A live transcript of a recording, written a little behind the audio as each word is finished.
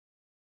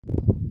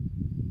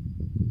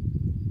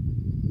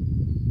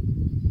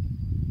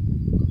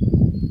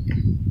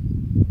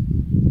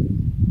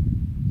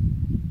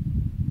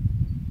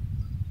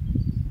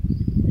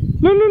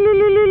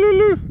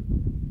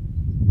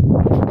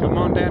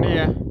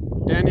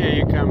Down here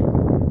you come.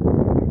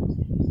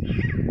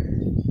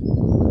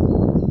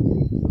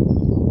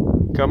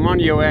 Come on,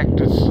 you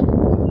actors.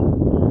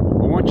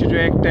 I want you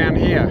to act down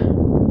here.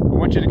 I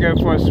want you to go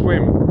for a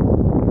swim.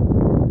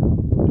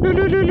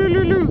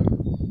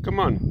 Come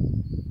on.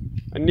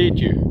 I need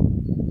you.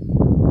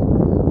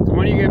 Come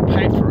on, you get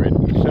paid for it.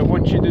 So I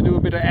want you to do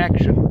a bit of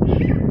action.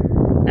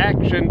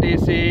 Action,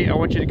 Deazy. I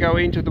want you to go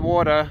into the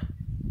water.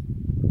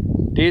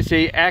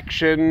 Deazy,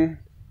 action.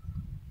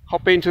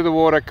 Hop into the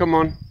water. Come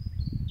on.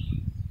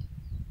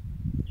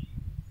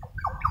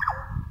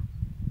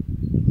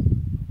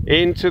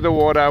 Into the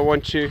water, I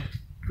want you.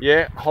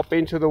 Yeah, hop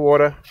into the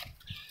water.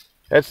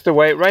 That's the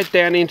way. Right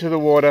down into the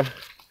water.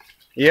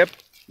 Yep,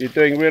 you're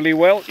doing really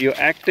well. You're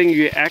acting.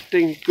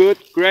 Good,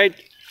 great.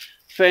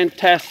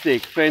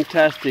 Fantastic,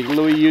 fantastic.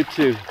 Louis, you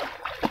too.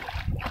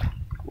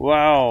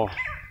 Wow,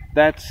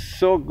 that's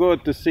so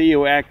good to see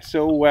you act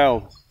so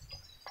well.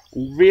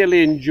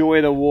 Really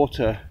enjoy the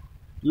water.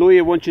 Louis,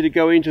 I want you to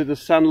go into the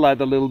sunlight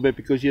a little bit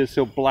because you're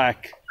so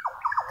black.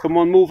 Come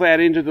on, move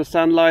out into the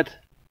sunlight.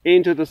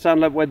 Into the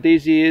sunlight where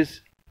Deazy is.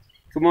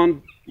 Come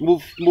on,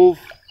 move.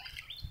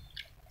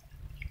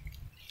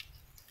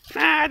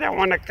 I don't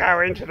want to go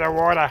into the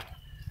water.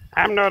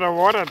 I'm not a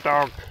water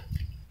dog.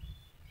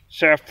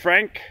 Sir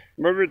Frank,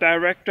 movie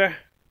director.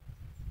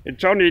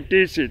 It's only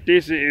Deazy.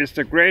 Deazy is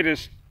the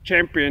greatest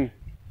champion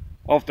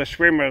of the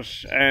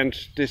swimmers and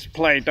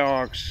display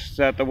dogs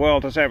that the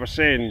world has ever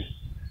seen.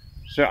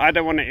 So I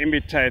don't want to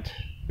imitate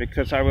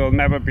because I will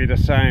never be the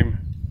same.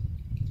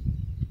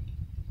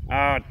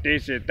 Oh,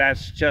 Deazy,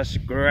 that's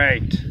just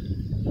great.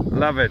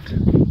 Love it.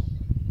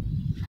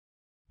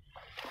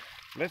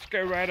 Let's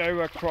go right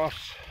over across.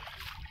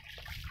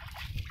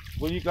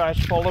 Will you guys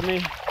follow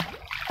me?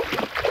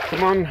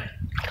 Come on.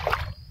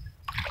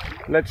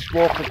 Let's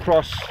walk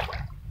across.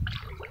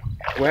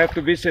 We have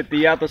to visit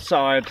the other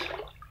side.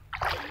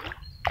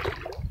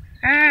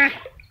 I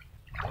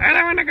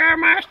don't want to go,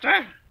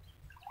 master.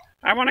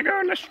 I want to go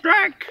on the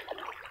strike.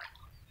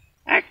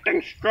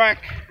 Acting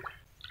strike.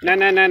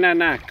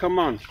 No. Come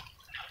on.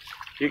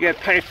 You get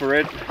paid for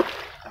it.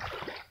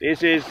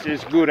 This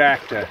is good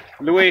actor.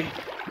 Louis,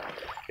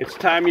 it's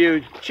time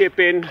you chip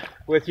in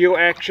with your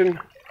action.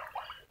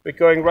 We're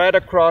going right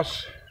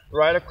across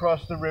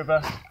the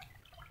river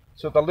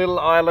to the little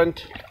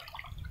island.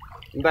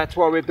 And that's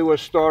why we do a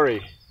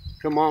story.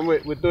 Come on,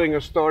 we're doing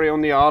a story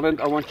on the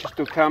island. I want you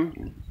to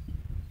come.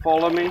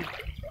 Follow me.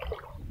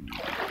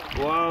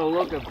 Wow,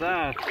 look at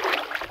that.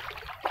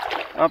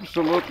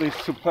 Absolutely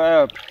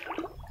superb.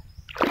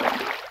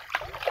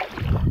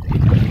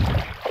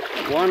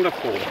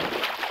 Wonderful.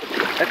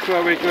 That's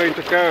where we're going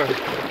to go.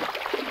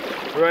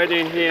 Right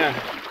in here.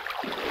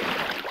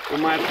 We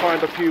might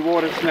find a few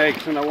water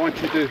snakes and I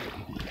want you to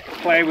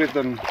play with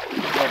them.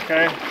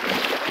 Okay?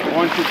 I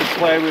want you to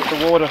play with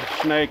the water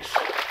snakes.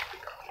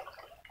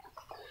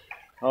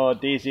 Oh,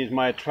 Deazy is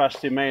my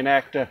trusty main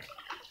actor.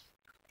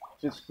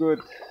 Just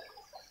good.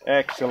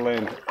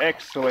 Excellent.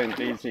 Excellent,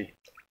 Deazy.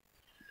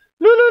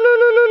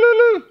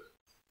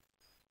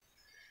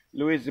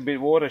 Louis is a bit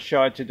water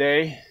shy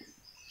today.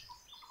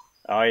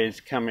 Oh, he's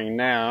coming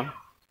now.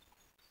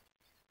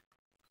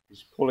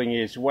 He's pulling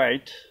his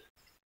weight.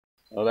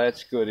 Oh,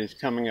 that's good. He's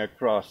coming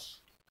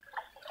across.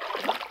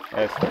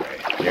 That's the way.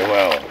 Yeah,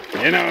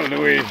 well, you know,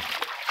 Louis,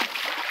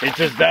 he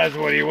just does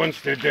what he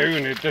wants to do,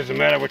 and it doesn't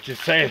matter what you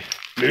say,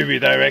 movie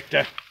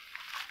director.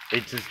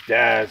 He just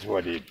does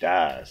what he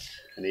does,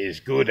 and he's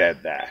good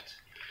at that.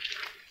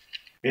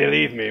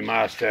 Believe me,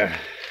 master,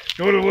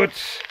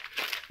 Doodlewoods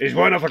is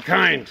one of a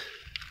kind.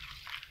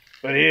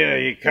 But here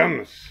he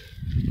comes.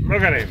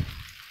 Look at him,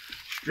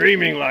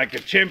 streaming like a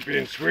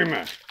champion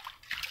swimmer.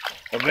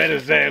 I better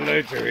say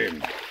hello to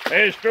him.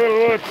 Hey,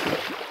 Doodlewoods.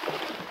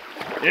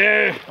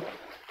 Yeah.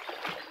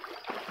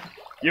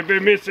 You've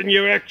been missing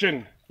your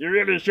action. You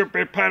really should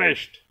be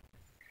punished.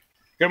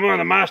 Come on,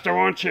 the master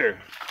wants you.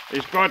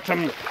 He's got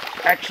some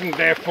action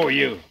there for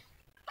you.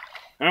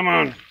 Come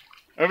on,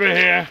 over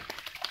here.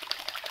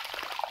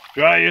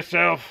 Dry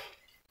yourself.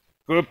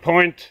 Good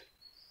point.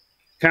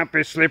 Can't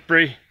be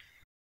slippery.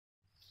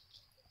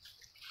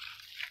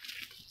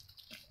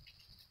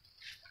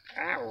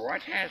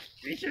 What has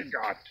Deazy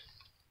got?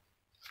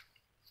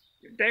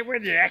 Is that where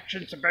the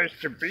action's supposed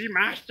to be,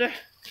 master?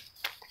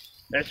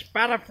 There's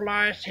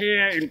butterflies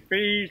here and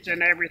bees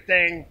and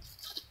everything.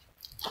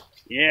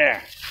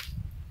 Yeah.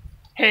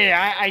 Hey,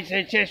 I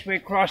suggest we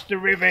cross the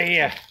river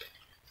here.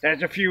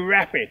 There's a few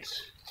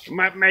rapids. We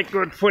might make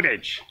good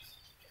footage.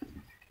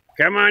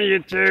 Come on,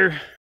 you two.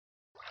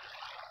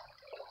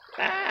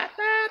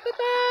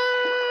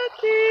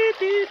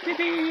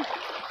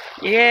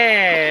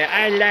 Yeah,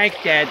 I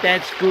like that.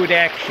 That's good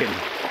action.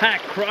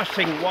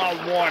 Crossing wild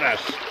waters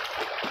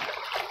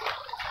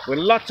with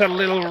lots of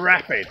little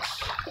rapids.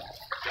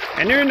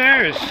 And who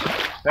knows,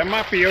 there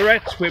might be a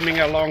rat swimming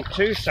along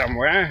too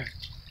somewhere.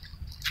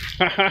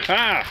 Ha ha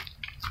ha!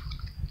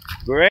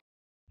 Great.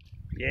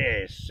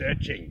 Yeah,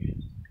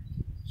 searching.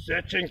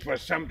 Searching for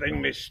something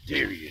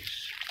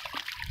mysterious.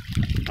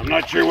 I'm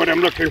not sure what I'm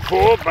looking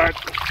for, but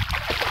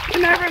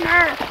you never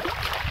know.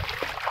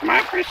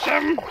 might be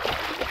some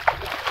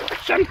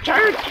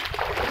toad.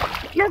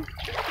 Look,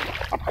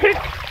 a pig.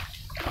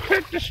 A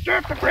pig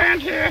disturbed the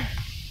ground here.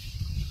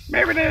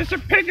 Maybe there's a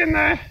pig in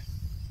there.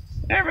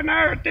 Never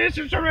know.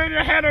 Deazy's already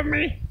ahead of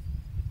me.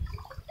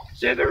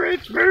 See the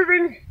reeds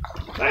moving?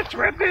 That's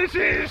where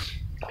Deazy is.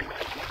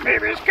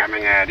 Maybe he's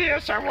coming out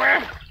here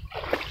somewhere.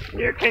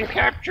 You can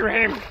capture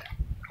him.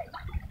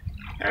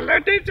 Hello,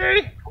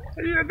 Deazy.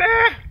 Are you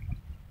there?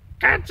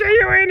 Can't see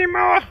you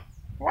anymore.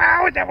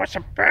 Wow, that was a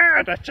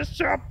bird. I just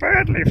saw a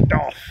bird lift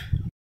off.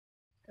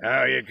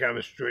 Oh, here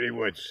comes Strudy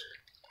Woods.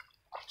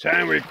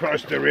 Time we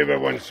cross the river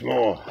once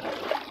more.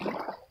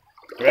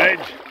 Right?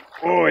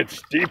 Oh,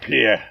 it's deep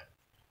here.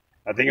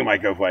 I think I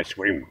might go for a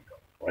swim.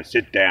 Or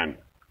sit down.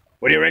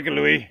 What do you reckon,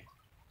 Louis?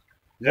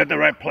 Is that the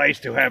right place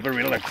to have a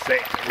relaxing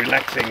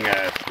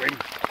swim?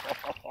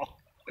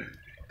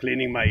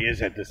 Cleaning my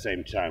ears at the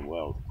same time.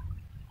 Well,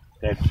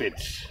 that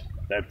fits.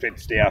 That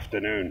fits the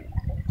afternoon.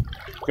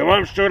 Come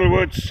on, Strudy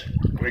Woods.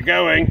 We're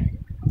going.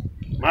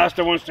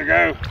 Master wants to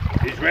go.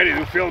 He's ready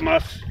to film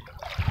us.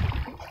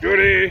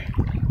 Strudy.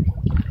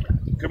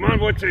 Come on,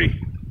 Woodsy.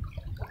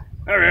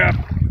 Hurry up.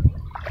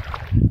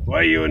 Where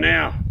are you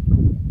now?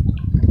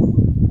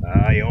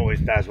 He always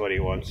does what he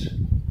wants.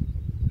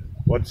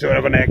 What sort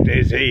of an actor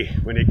is he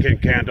when he can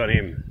count on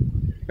him?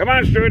 Come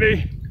on,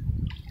 Strudy.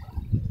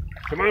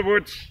 Come on,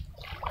 Woods.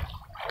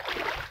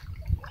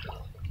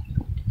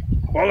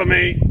 Follow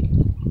me.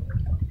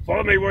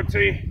 Follow me,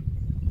 Woodsy.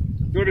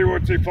 Strudy,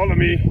 Woodsy, follow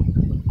me.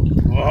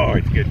 Oh,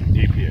 it's getting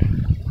deep here.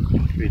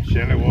 A bit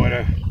shallow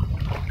water.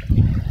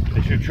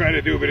 I should try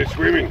to do a bit of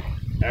swimming.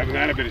 I haven't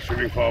had a bit of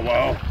swimming for a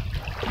while.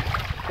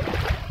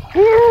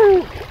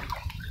 Woo!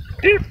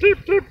 Deep,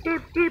 deep, deep,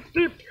 deep, deep,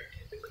 deep.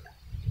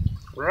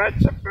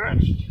 Rights are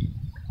burst.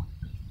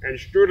 And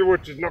Strudy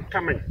Woods is not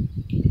coming.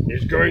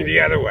 He's going the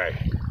other way.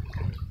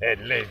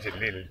 That lazy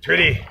little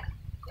twitty.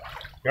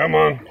 Come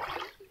on.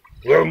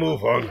 We'll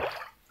move on.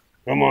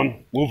 Come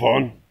on, move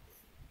on.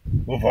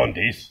 Move on,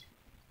 Deez.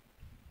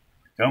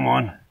 Come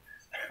on.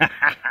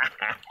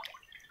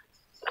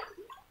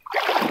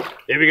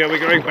 Here we go, we're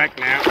going back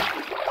now.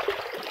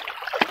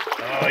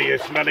 Oh, you're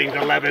smelling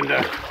the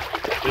lavender,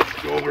 the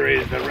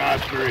strawberries, the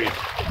raspberries.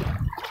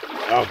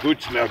 Oh,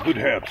 good smell, good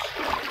herbs.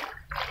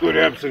 Good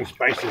herbs and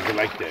spices, I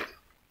like that.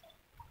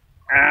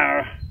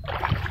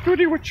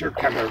 Strudy Woods should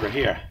come over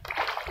here.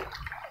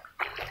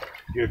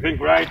 You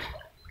think right?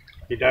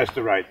 He does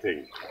the right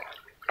thing.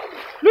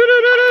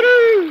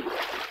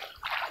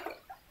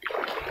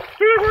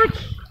 Strudy Woods,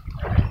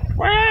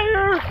 where are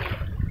you?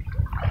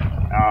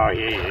 Oh,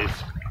 he is.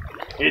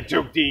 He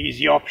took the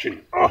easy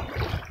option. Oh,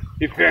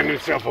 he found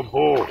himself a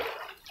ball.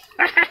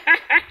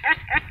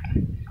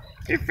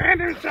 He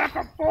found himself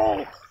a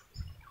ball.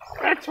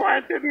 That's why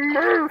it didn't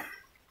move.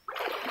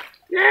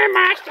 Yeah,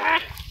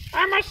 Master,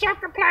 I'm a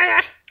soccer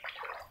player.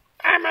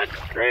 I'm an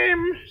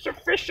extreme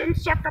sufficient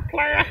soccer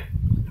player.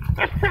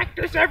 I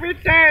practice every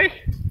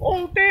day,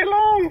 all day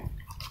long.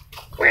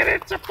 Whether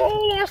it's a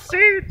ball or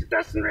seed, it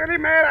doesn't really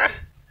matter.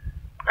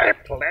 I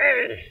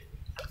play.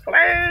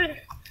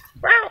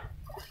 Well,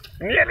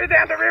 nearly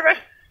down the river.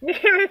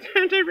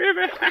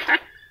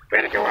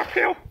 Better go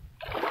uphill.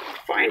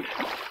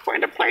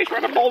 Find a place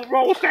where the ball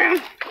rolls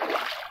down.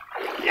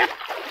 Yep,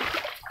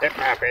 that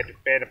might be a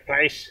better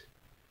place.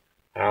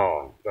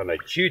 Oh, I'm gonna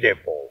chew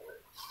that ball.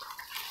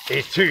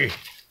 He's too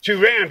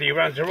round, he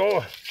runs the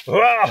ball.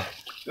 Whoa,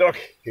 look,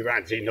 he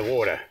runs in the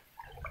water.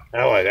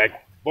 Oh,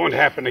 that won't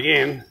happen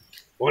again.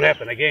 Won't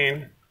happen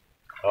again.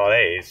 Oh,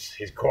 there he is.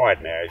 He's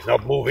quiet now. He's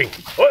not moving.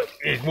 Oh,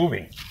 he's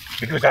moving.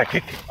 Because I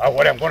kicked him. Oh,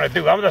 what I'm gonna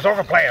do. I'm the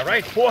soccer player,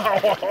 right?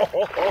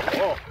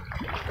 Whoa.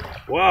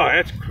 Wow,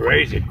 that's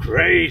crazy.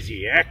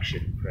 Crazy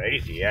action.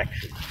 Crazy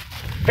action.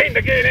 In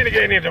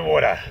again into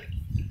water.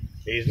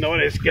 He's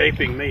not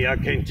escaping me, I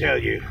can tell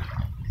you.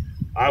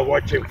 I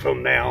watch him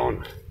from now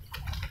on.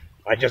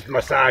 I just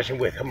massage him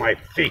with my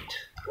feet.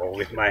 Or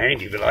with my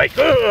hand, if you like.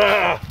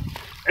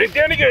 And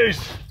down he goes.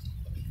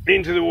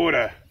 Into the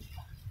water.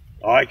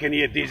 I can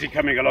hear Deazy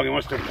coming along. He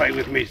wants to play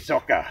with me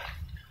soccer.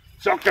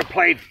 Soccer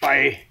played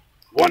by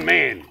one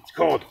man. It's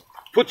called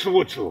futsal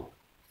wutsal.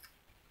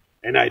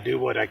 And I do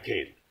what I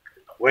can.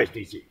 Where's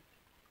Deazy?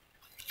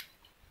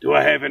 Do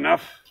I have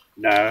enough?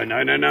 No.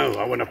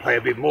 I want to play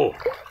a bit more.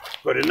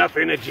 Got enough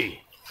energy.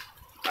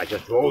 I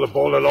just roll the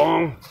ball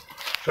along,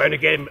 trying to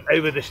get him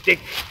over the stick.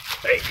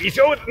 Hey, he's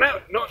over. No,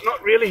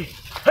 not really.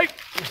 Hey!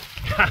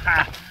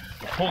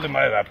 Pulled him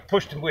over,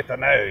 pushed him with the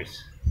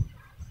nose.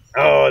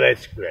 Oh,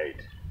 that's great.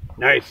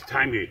 Now it's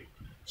time to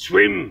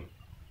swim.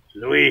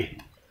 Louis,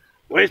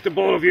 where's the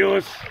ball of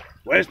yours?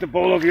 Where's the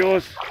ball of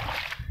yours?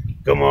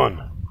 Come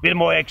on, bit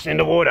more action in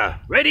the water.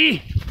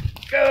 Ready?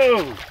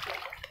 Go!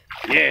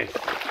 Yes,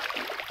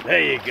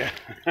 there you go.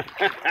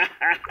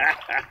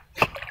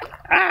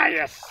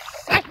 You're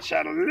such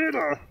a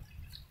little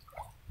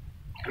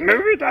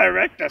movie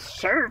director,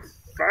 so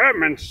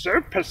firm and so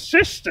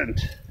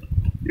persistent.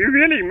 You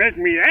really make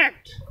me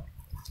act.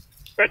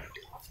 But,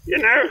 you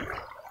know,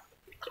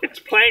 it's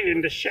playing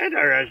in the shadow.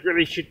 I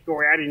really should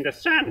go out in the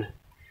sun.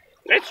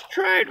 Let's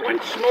try it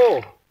once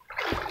more.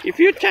 If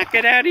you chuck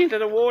it out into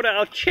the water,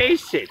 I'll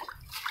chase it.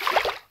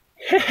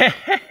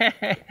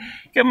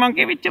 Come on,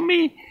 give it to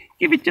me.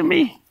 Give it to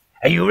me.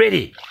 Are you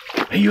ready?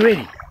 Are you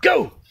ready?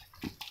 Go!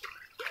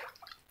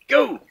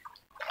 Go!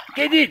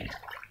 Get it!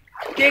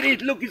 Get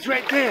it! Look, it's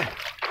right there.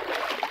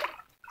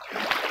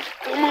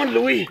 Come on,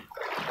 Louis.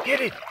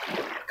 Get it.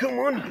 Come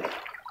on.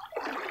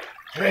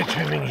 Try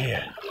swimming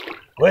here.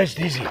 Where's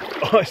Deazy?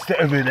 Oh, it's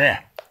over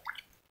there.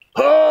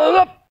 Hold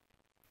up!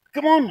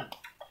 Come on.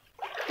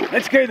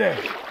 Let's go there.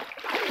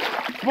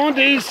 Come on,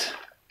 Deez.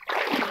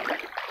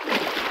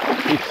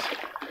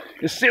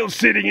 He's still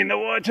sitting in the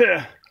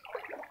water.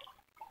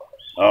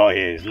 Oh,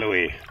 here's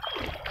Louis.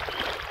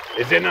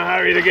 He's in a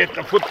hurry to get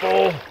the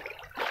football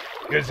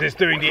because he's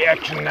doing the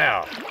action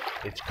now.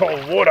 It's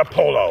called water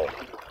polo.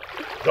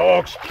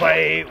 Dogs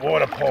play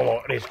water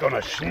polo and he's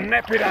gonna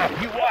snap it up.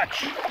 You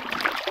watch.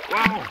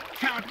 Wow,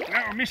 count.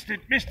 No, missed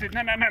it.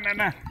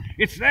 No.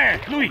 It's there.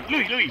 Louis.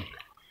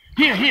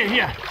 Here.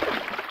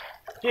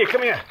 Here,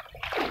 come here.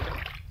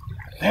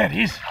 There it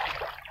is.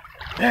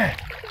 There.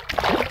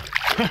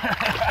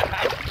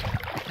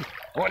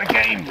 What a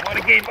game.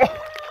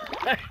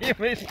 Oh, you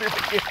missed it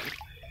again.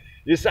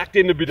 You sucked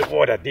in a bit of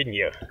water, didn't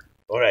you?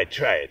 All right,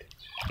 try it.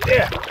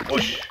 Yeah,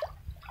 push.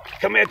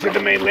 Come out to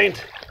the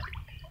mainland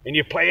and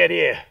you play it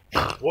here.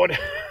 What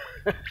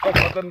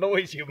a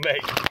noise you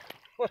make.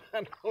 What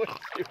a noise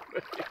you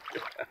make.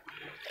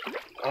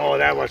 Oh,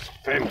 that was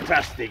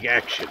fantastic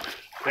action.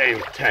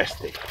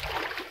 Fantastic.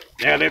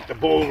 Now let the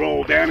ball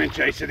roll down and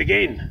chase it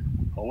again.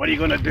 Well, what are you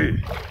going to do?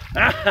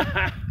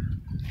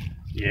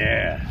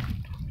 Yeah.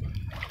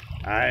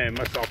 I'm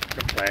a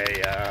soccer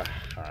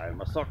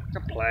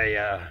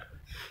player.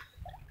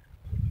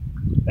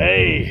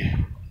 Hey,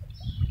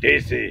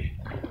 Deazy.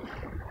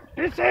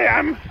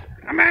 Deazy,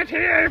 I'm out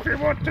here if you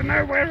want to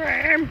know where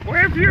I am.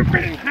 Where have you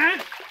been,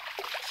 huh?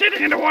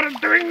 Sitting in the water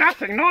doing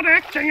nothing, not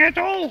acting at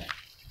all.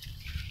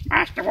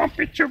 Master won't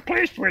be too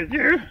pleased with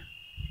you.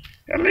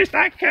 At least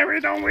I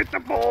carried on with the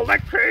ball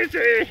like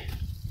crazy.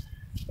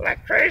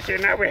 Like crazy,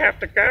 now we have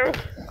to go.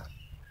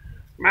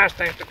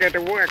 Master has to go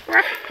to work.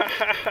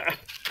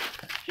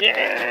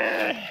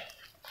 Yeah.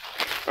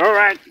 All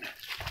right.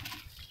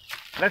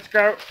 Let's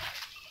go.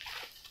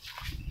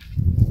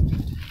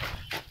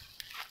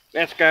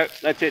 Let's go.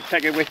 That's it.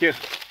 Take it with you.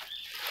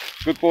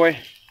 Good boy.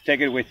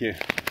 Take it with you.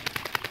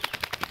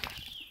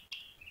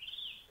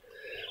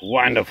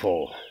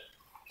 Wonderful.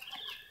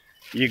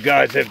 You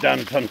guys have done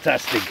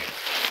fantastic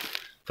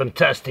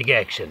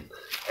action.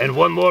 And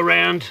one more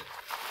round.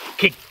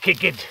 Kick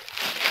it.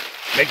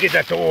 Make it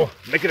a goal.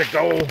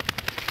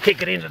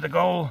 Kick it into the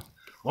goal.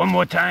 One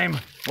more time.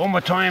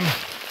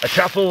 A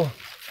shuffle.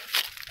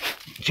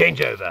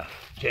 Change over.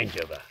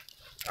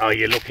 Oh,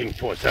 you're looking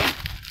for some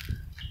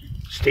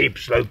steep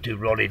slope to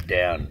roll it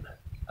down.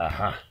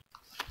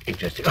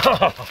 Interesting.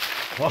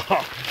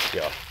 Oh,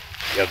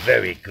 you're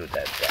very good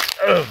at that.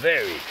 Oh,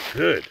 very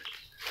good.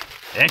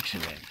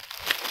 Excellent.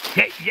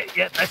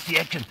 Yeah, that's the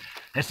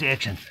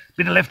action.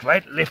 Bit of left,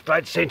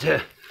 right,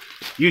 center.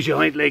 Use your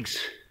hind legs.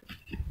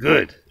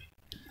 Good.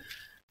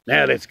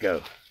 Now let's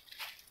go.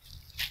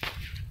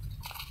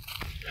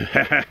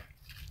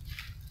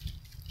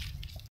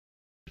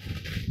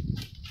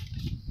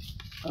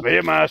 Come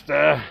here,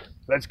 Master.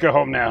 Let's go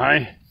home now,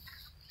 hey?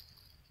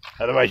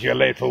 Otherwise you're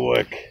late for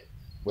work.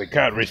 We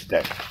can't risk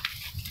that.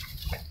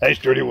 Hey,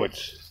 Sturdy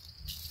Woods.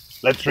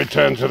 Let's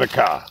return to the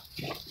car.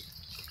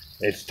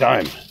 It's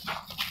time.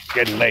 It's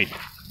getting late.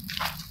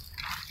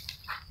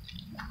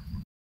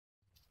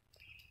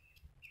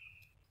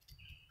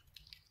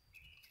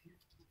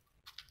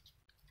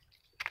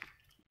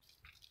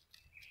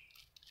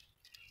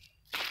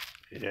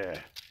 Yeah.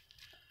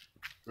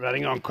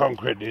 Running on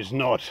concrete is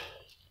not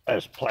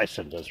as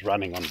pleasant as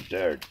running on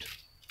dirt.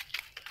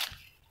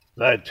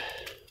 But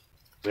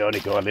we only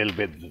go a little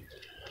bit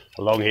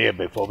along here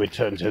before we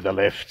turn to the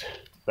left,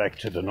 back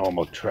to the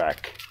normal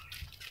track.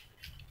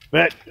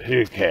 But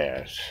who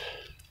cares?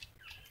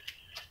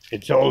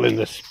 It's all in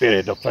the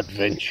spirit of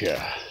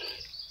adventure.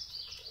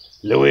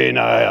 Louis and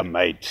I are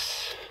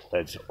mates.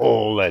 That's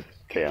all that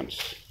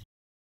counts.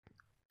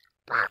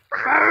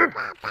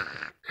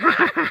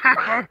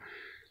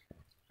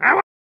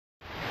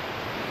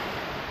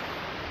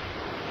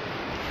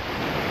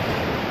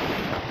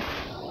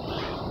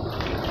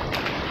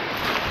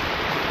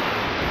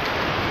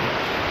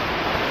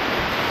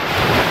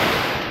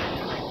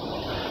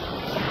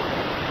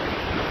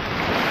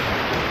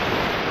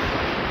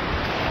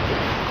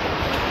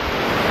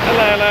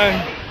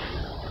 Hello.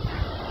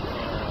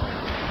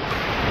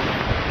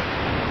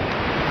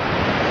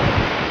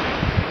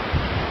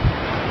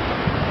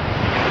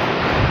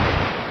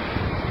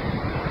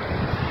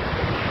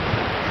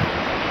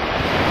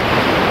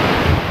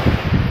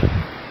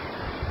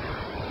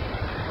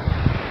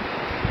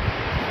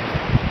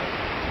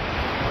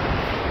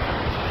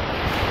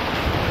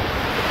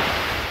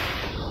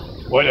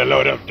 What a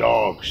lot of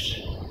dogs.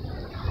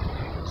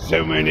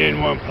 So many in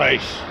one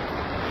place.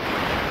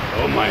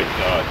 Oh my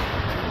God.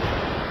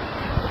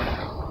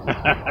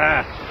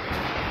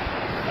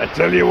 I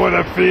tell you what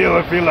I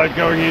feel like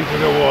going into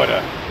the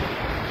water.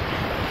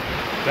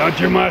 Don't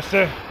you,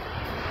 master?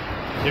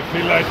 You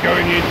feel like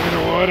going into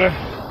the water?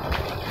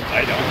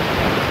 I don't.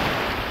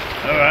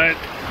 All right.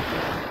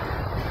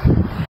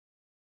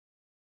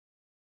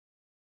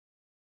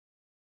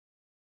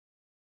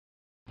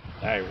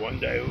 I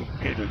wonder who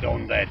piddled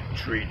on that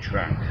tree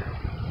trunk.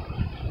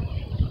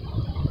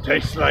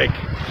 Tastes like,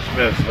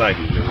 smells like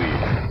Louis.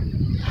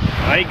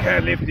 I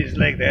can't lift his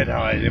leg that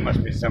high. There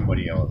must be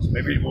somebody else.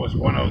 Maybe it was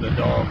one of the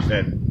dogs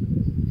that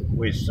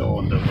we saw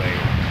on the way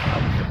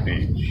up the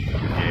beach.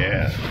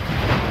 Yeah,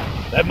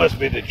 that must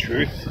be the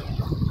truth.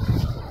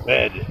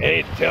 But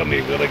hey, tell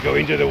me, will it go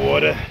into the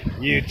water?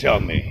 You tell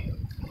me.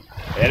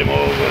 Animal,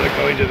 will it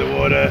go into the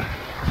water?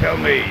 Tell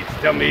me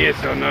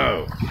yes or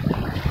no.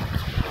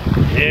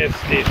 Yes,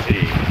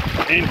 Deazy,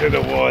 into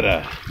the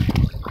water.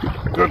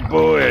 Good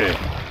boy.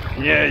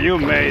 Yeah, you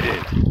made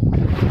it.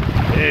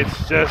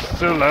 It's just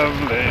so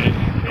lovely.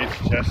 It's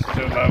just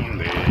so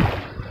lovely.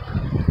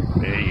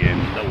 Being in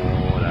the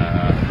water.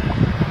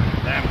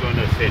 I'm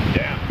gonna sit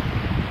down.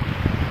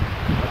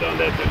 Don't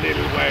let the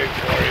little waves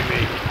worry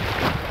me.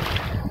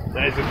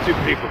 There's two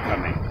people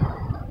coming.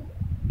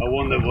 I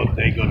wonder what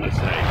they're gonna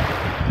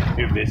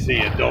say if they see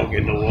a dog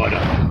in the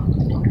water.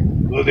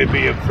 Will they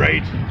be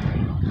afraid?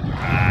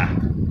 Ah,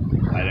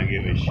 I don't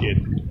give a shit.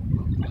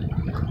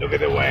 Look at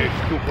the waves,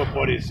 scoop for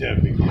body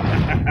surfing.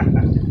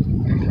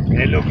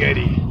 Hey, look,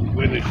 Eddie,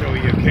 we're going to show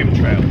you a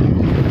chemtrail.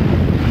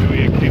 Show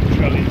you a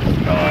chemtrail in the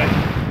sky.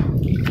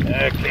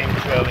 A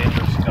chemtrail in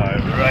the sky,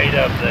 right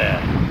up there.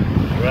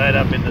 Right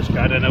up in the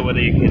sky. I don't know whether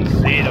you can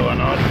see it or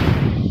not.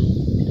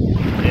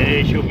 Yeah,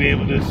 you should be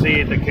able to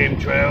see it, the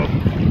chemtrail.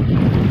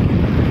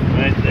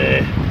 Right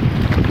there.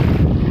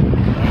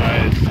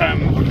 Alright, it's time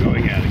for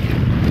going out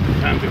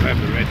again. Time to have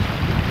a rest.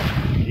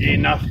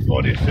 Enough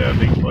body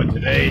surfing for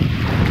today.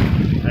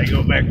 I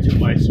go back to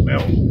my smell.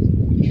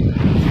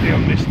 Still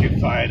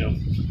mystified of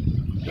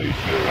who's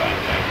around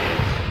that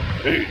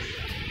is.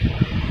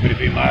 Who's? Could it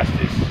be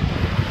masters?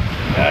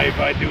 If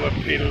I do a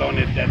piddle on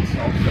it, that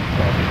solves the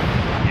problem.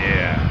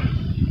 Yeah,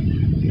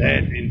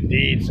 that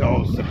indeed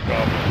solves the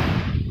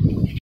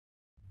problem.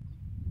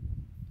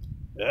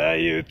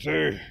 You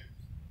two.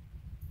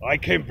 I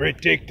can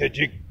predict that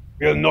you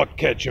will not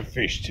catch a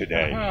fish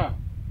today.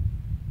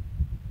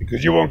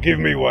 Because you won't give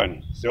me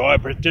one. So I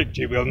predict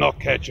you will not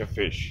catch a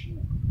fish.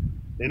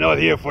 They're not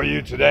here for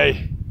you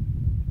today.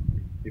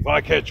 If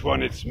I catch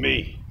one, it's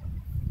me.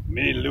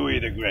 Me, Louis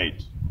the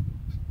Great.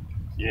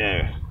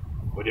 Yeah.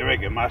 What do you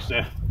reckon,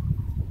 master?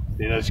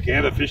 They're not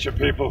scared of fisher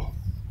people.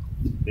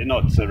 They're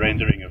not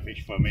surrendering a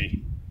fish for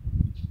me.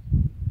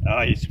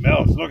 Ah, he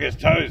smells. Look at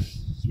his toes.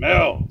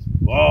 Smell.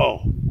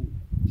 Whoa.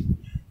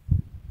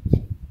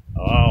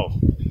 Oh,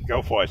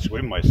 go for a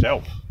swim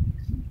myself.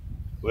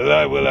 Will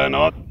I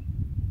not?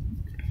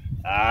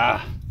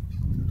 Ah,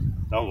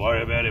 don't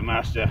worry about it,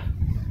 master.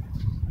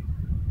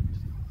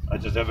 I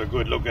just have a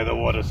good look at the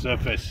water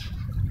surface.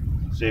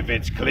 See if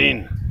it's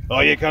clean. Oh,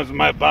 here comes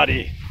my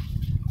buddy.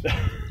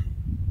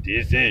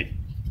 Deazy.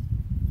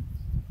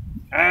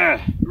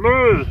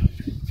 Louis,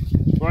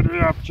 what are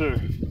you up to?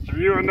 Have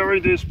you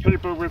annoyed these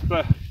people with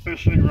the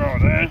fishing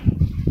rod, eh?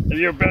 Are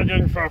you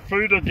begging for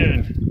food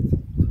again?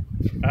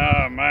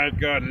 Oh my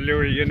God,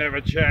 Louis, you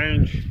never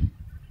change.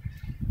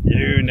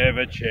 You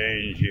never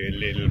change, you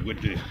little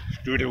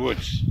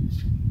Strudewoods.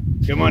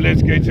 Come on,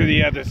 let's go to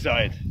the other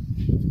side.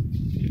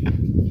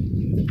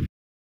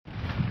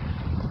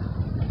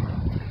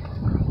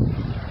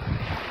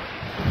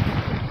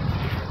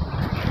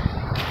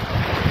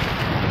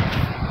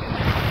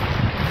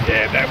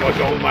 Yeah, that was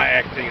all my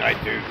acting I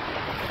do.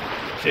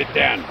 Sit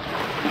down.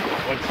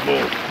 Once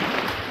more.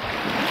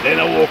 Then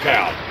I walk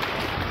out.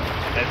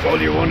 That's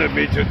all you wanted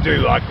me to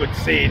do. I could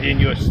see it in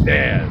your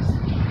stares.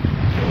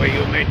 The way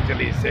you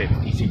mentally said,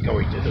 is he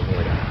going to the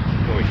water?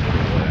 Going to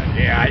the water.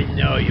 Yeah, I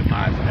know you,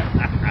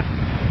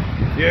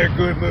 master. You're a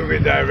good movie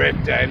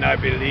director and I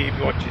believe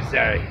what you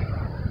say.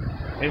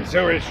 And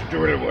so is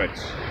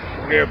Strudewoods.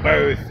 We're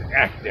both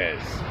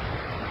actors.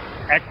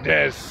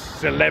 Actors,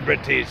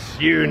 celebrities,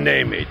 you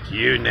name it,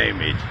 you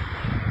name it.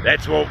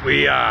 That's what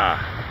we are.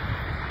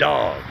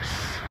 Dogs.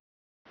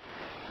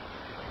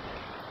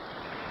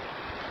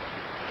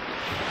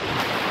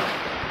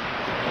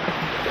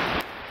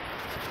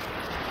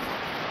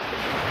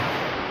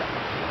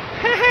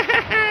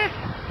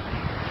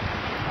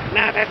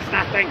 No, that's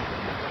nothing.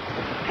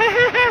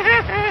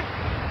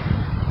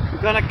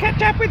 I'm gonna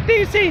catch up with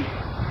Deazy.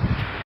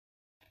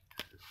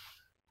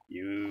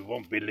 You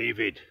won't believe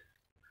it,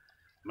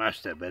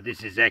 master, but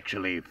this is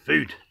actually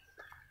food.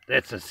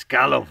 That's a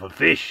skull of a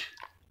fish.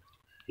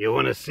 You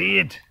want to see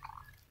it?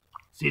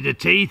 See the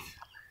teeth?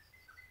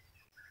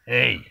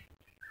 Hey,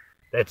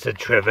 that's a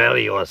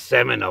trevally or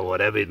salmon or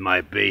whatever it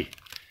might be.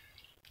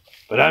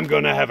 But I'm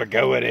gonna have a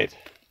go at it.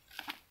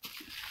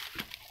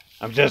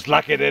 I'm just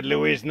lucky that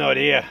Louis is not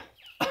here,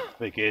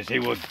 because he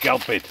would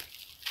gulp it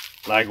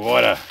like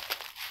water.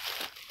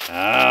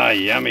 Ah,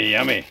 yummy,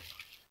 yummy.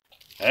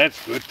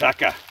 That's good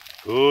tucker.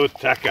 Good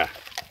tucker.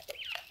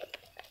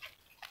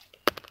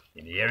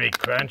 Can you hear it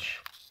crunch?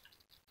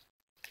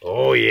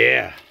 Oh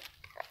yeah,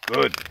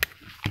 good.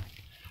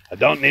 I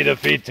don't need a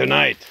feed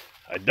tonight.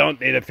 I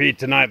don't need a feed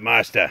tonight,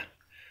 master.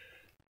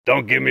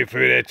 Don't give me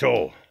food at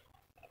all.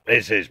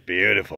 This is beautiful.